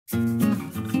Hello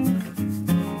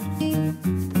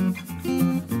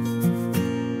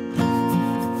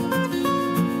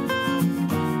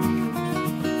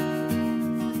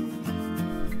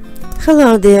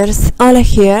dears, Ola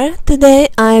here. Today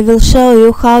I will show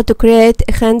you how to create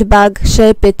a handbag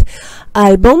shaped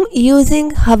album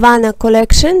using Havana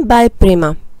collection by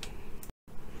Prima.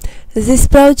 This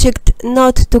project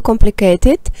not too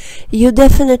complicated, you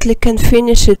definitely can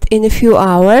finish it in a few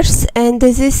hours, and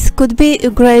this could be a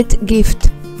great gift.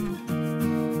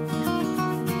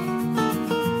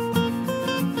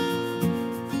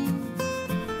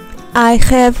 I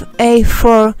have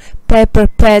A4 paper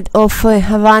pad of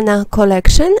Havana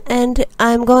collection, and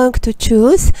I'm going to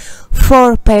choose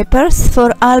 4 papers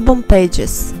for album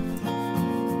pages.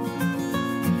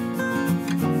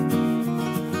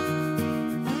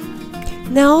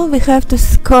 Now we have to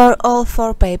score all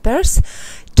 4 papers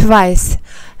twice,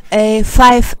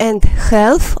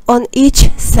 5½ on each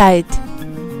side.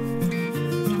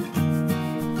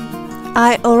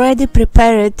 I already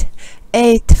prepared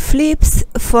 8 flips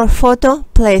for photo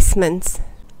placements.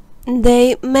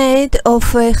 They made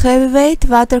of heavyweight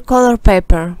watercolor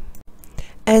paper.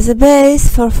 As a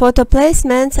base for photo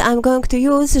placements, I'm going to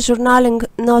use journaling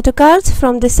note cards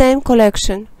from the same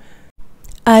collection.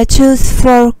 I choose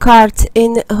 4 cards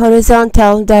in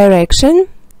horizontal direction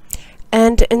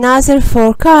and another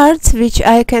 4 cards which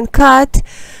I can cut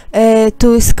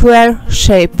to a square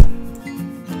shape.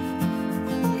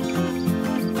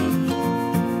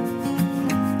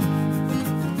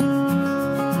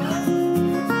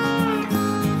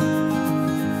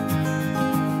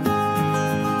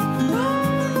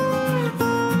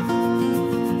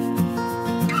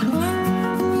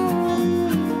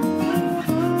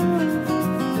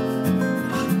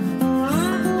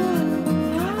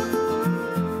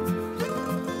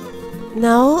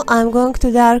 Now I'm going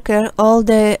to darken all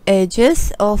the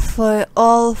edges of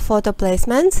all photo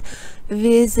placements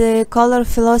with Color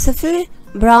Philosophy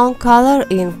brown color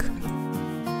ink.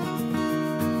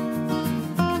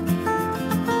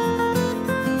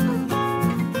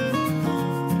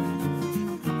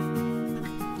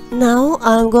 Now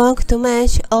I'm going to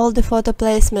match all the photo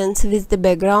placements with the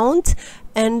background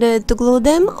and to glue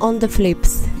them on the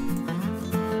flips.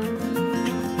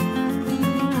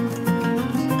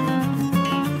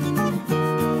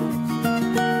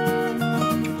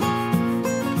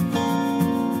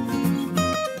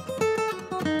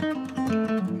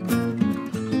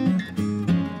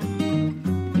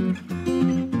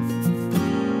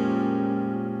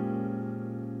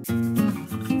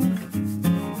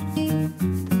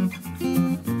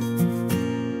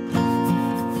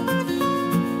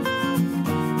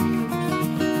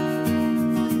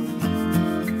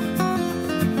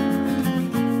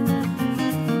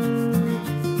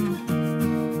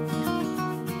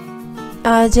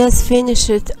 I just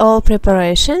finished all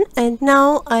preparation and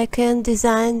now I can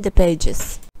design the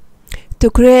pages. To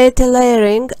create a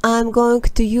layering, I'm going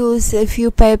to use a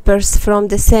few papers from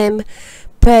the same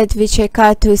pad which I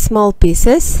cut to small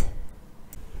pieces.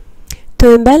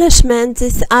 To embellishment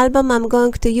this album, I'm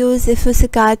going to use a fussy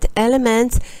cut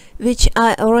elements which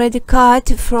I already cut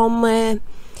from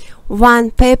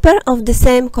one paper of the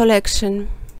same collection.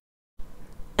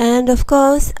 And of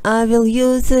course I will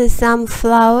use some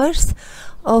flowers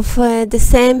of the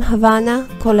same Havana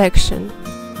collection.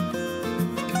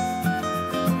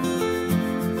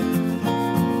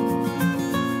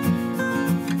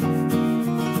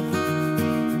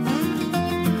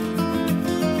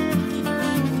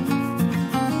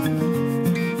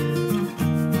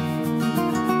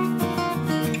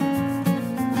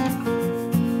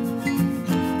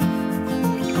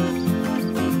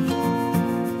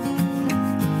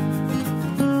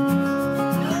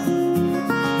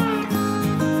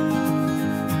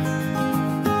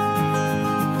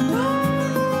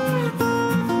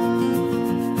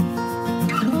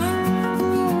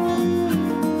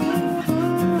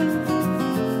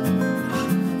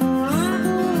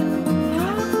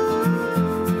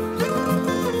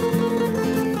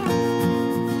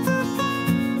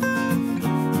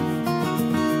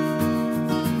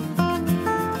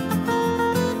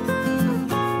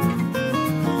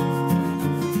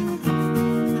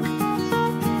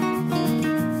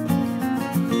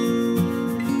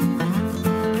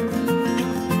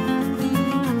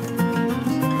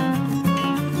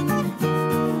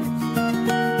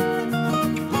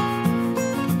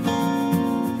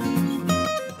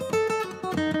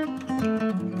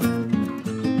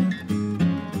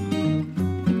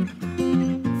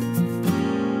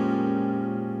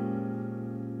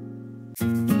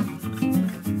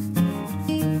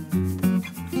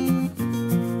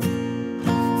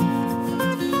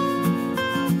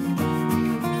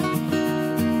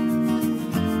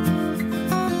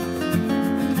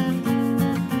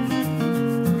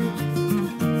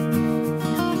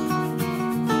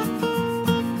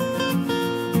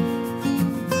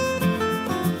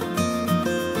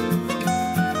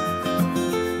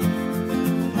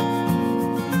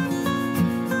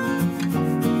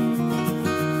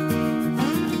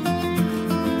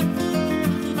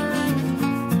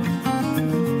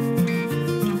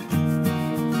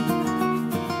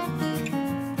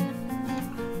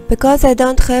 Because I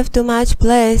don't have too much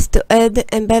place to add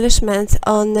embellishments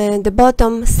on the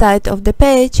bottom side of the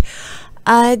page,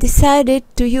 I decided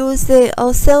to use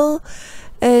also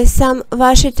some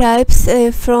washi types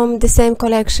from the same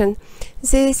collection.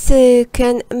 This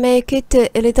can make it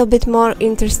a little bit more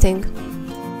interesting.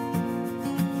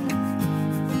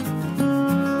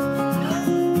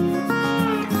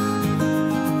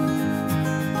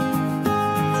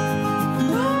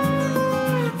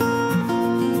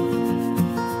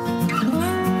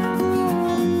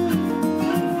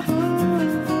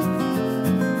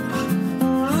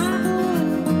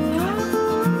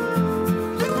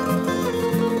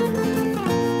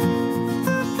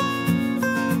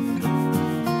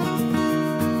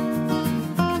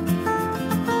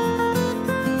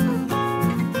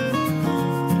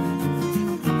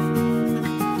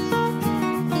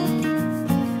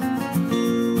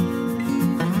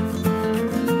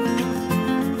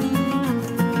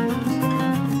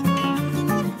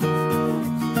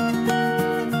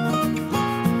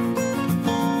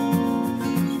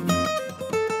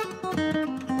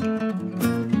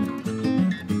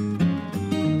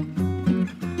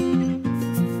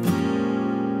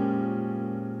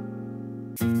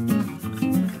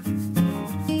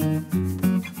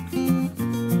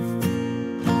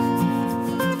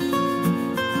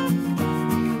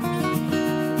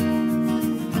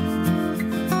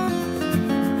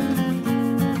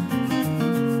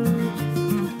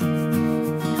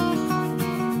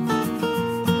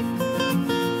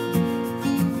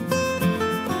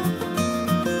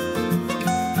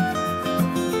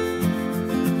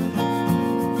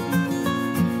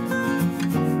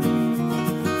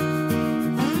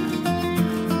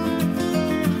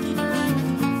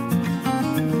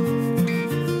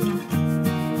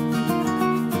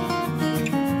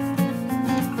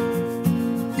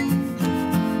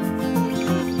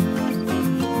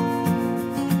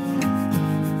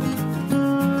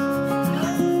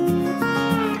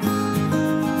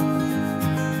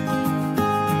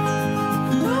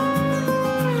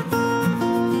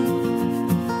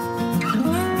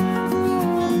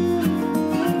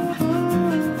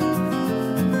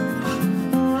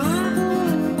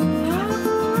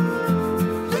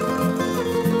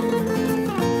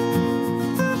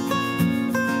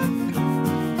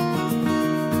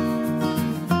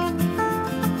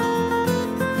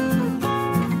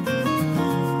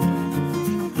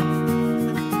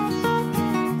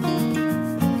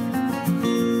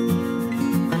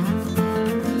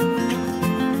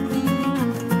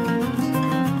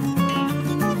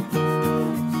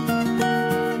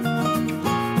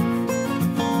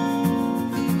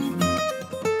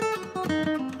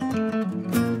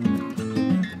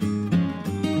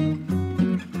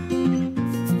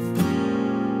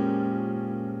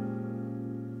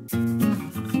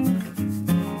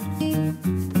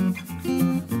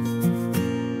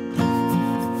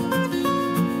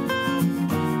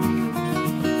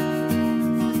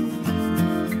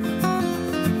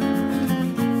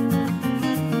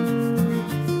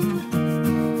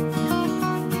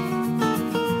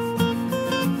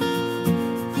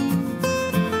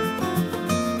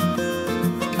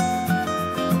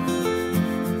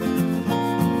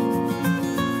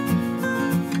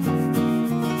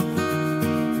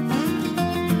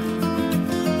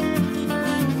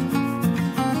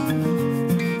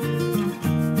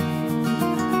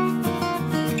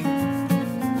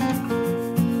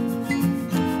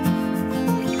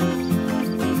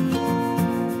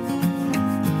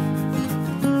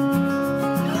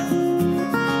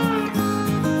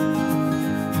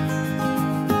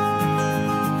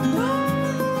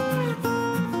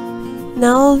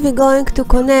 Now we're going to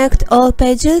connect all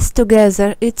pages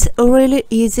together. It's really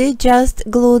easy, just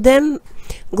glue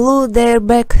their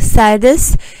back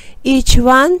sides, each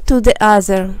one to the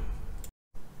other.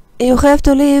 You have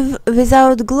to leave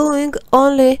without gluing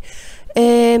only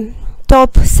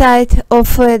top side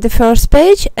of the first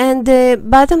page and the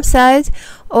bottom side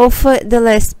of the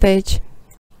last page.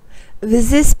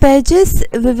 With these pages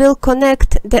we will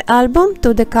connect the album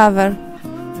to the cover.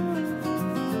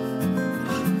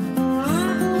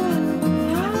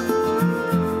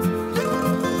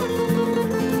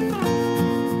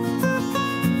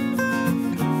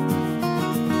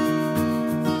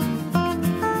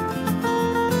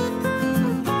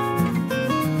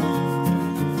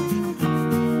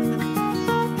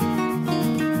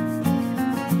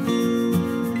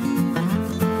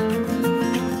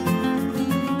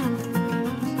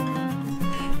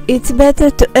 It's better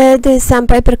to add some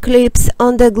paper clips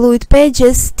on the glued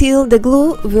pages till the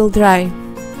glue will dry.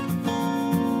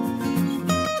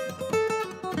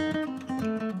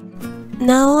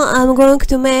 Now I'm going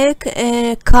to make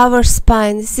a cover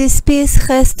spine. This piece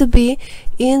has to be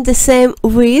in the same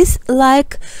width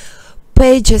like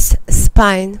page's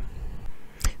spine.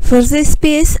 For this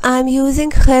piece I'm using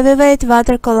heavyweight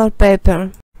watercolor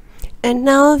paper. And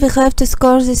now we have to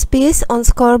score this piece on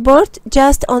scoreboard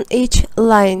just on each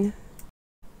line.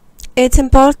 It's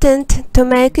important to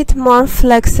make it more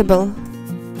flexible.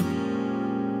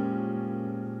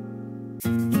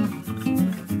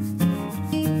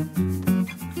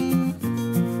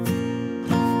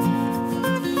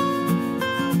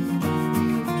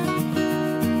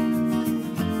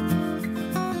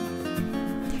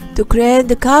 To create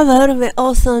the cover, we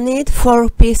also need 4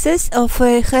 pieces of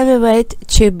a heavyweight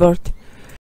chipboard.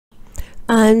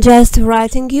 I'm just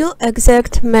writing you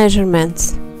exact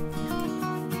measurements.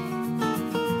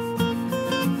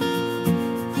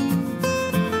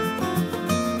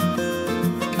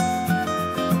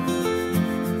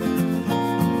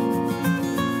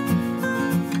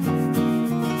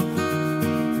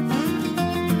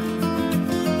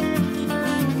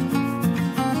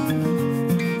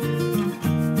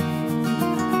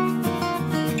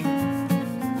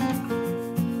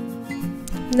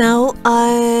 Now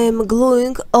I'm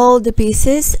gluing all the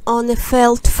pieces on a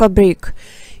felt fabric.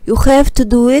 You have to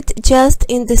do it just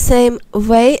in the same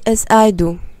way as I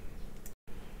do.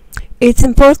 It's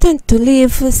important to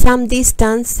leave some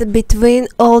distance between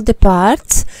all the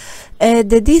parts.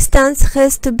 The distance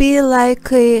has to be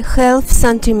like a half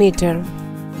centimeter.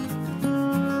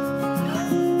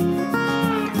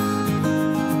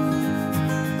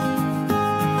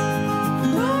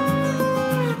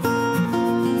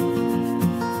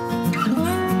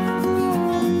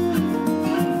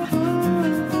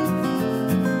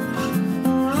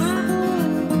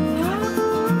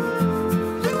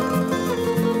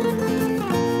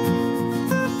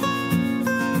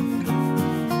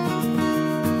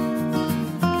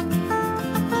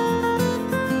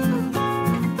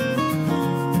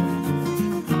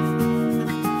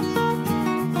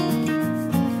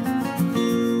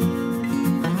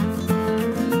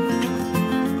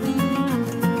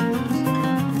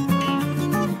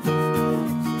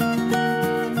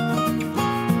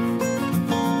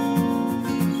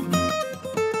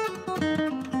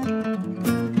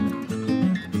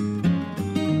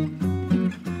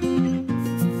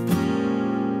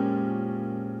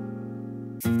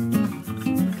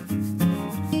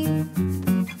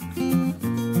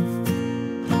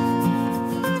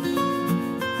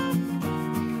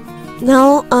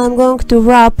 Now I'm going to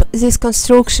wrap this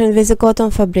construction with a cotton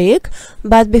fabric,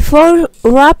 but before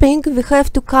wrapping we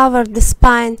have to cover the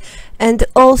spine and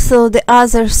also the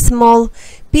other small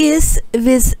piece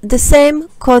with the same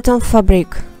cotton fabric,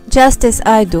 just as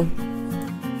I do.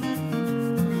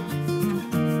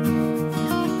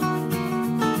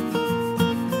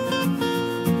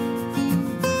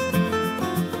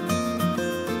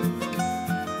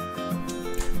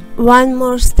 One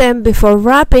more step before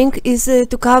wrapping is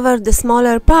to cover the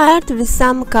smaller part with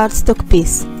some cardstock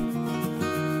piece.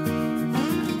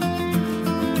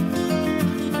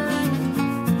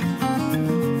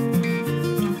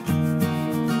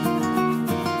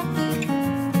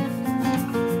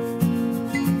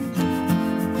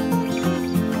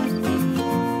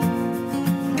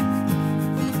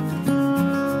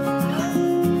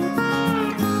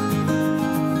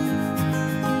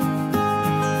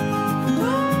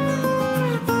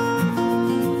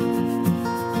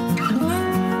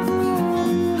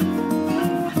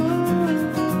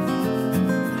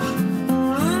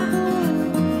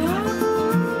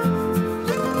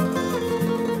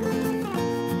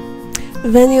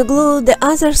 When you glue the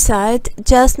other side,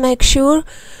 just make sure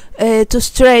to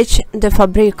stretch the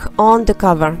fabric on the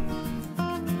cover.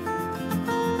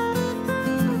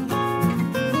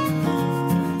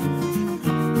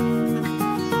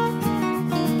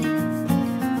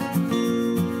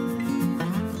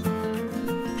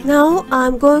 Now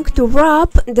I'm going to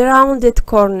wrap the rounded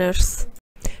corners.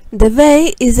 The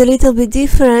way is a little bit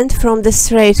different from the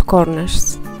straight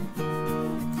corners.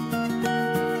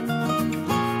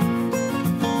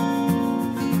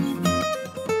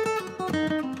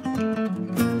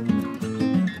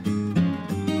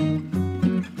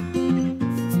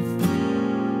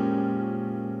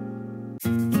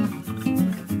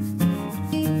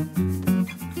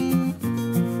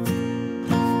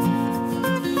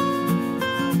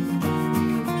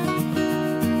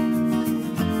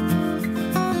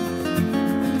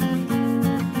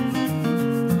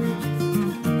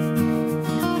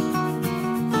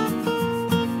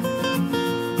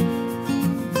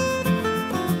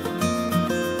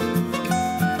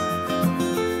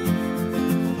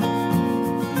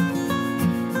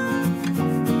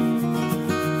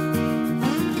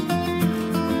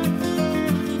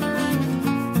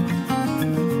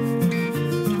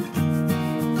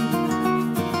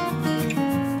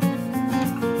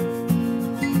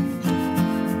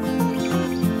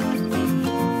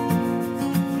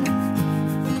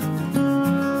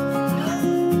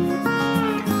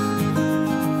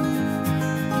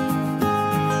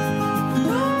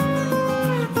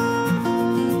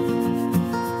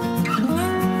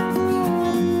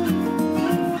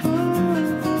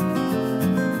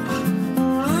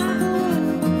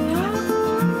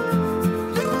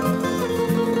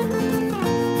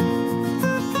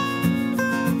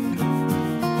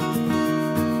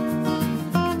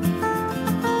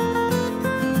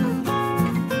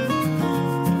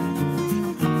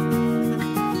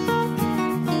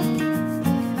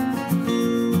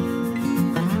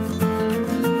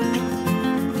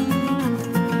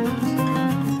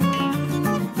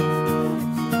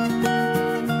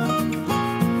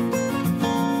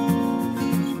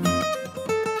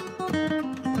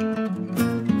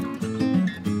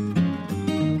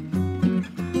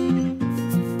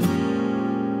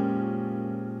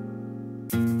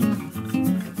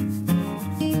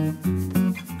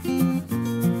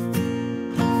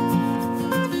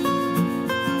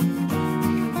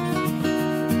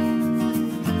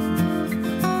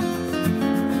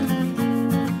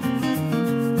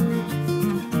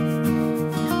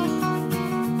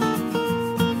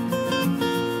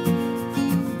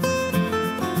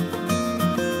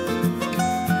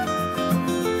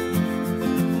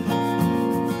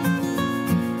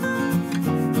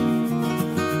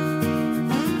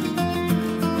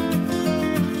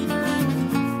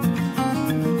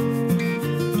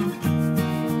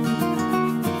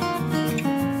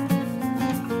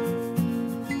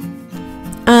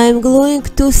 I'm gluing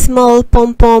two small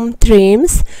pom-pom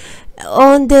trims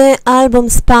on the album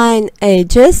spine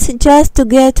edges just to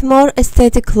get more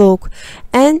aesthetic look,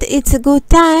 and it's a good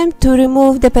time to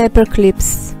remove the paper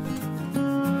clips.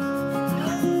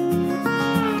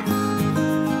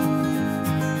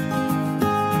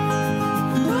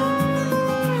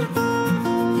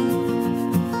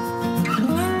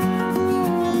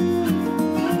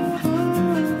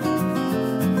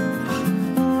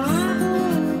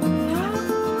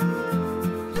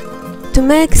 To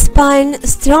make spine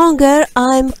stronger,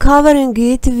 I'm covering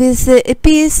it with a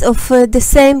piece of the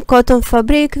same cotton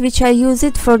fabric which I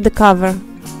used for the cover.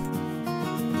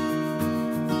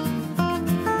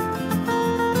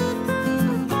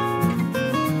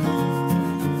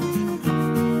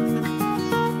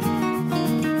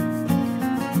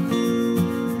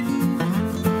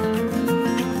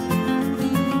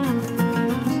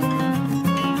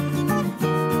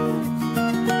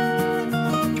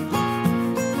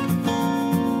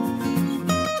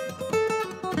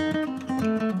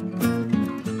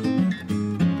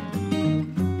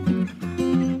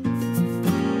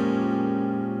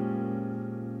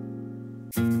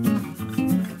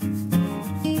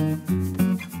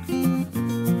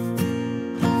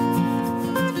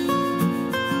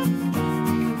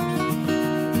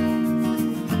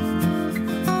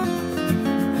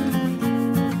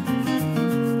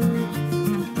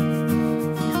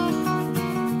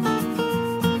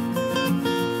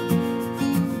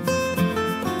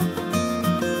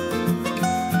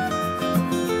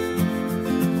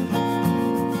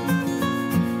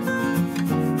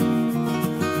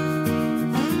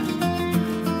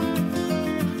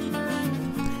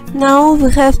 Now we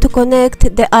have to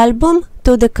connect the album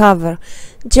to the cover.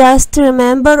 Just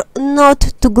remember not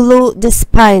to glue the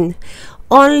spine,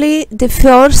 only the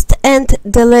first and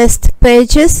the last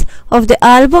pages of the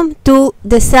album to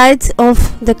the sides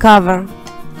of the cover.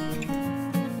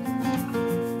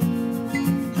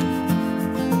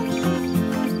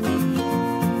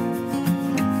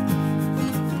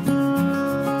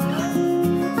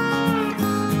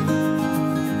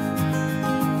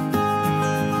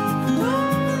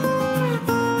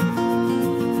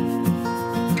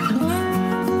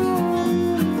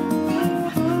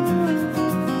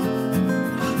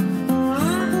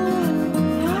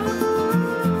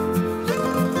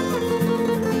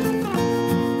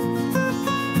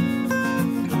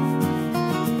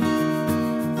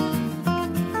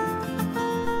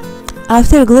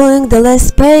 After gluing the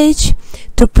last page,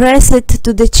 to press it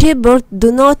to the chipboard, do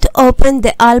not open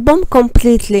the album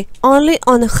completely, only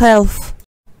on half.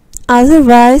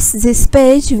 Otherwise, this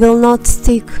page will not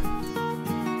stick.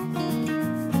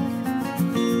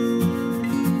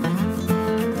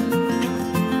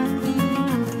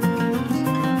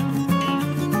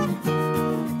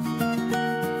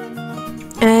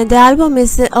 The album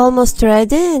is almost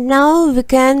ready, and now we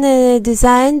can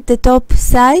design the top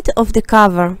side of the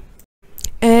cover.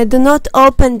 Do not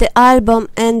open the album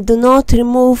and do not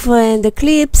remove the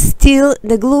clips till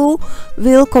the glue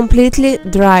will completely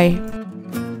dry.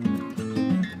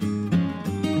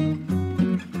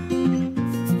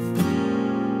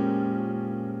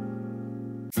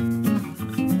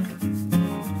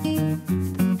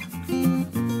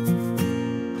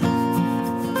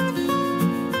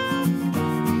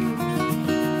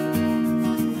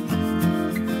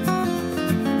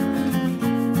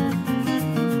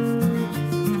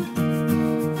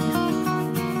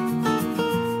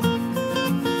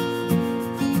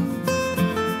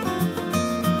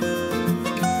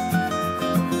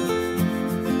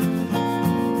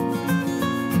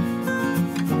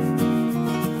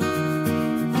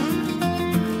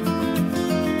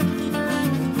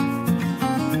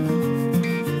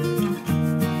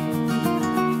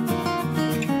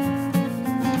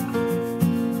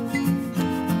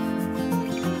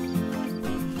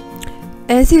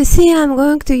 As you see, I'm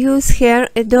going to use here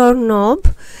a doorknob.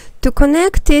 To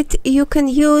connect it, you can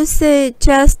use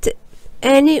just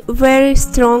any very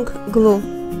strong glue.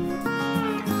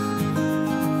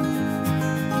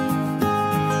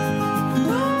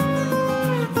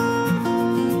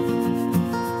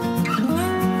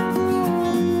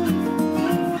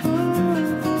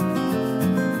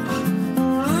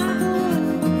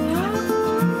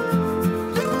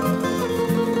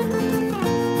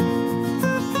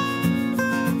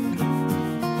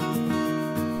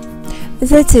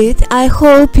 That's it. I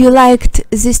hope you liked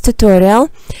this tutorial.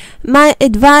 My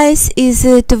advice is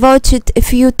to watch it a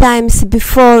few times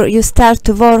before you start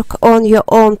to work on your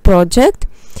own project.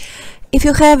 If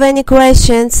you have any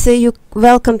questions, you're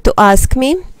welcome to ask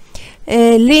me.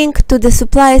 A link to the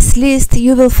supplies list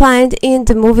you will find in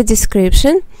the movie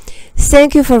description.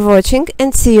 Thank you for watching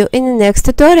and see you in the next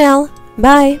tutorial.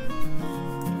 Bye!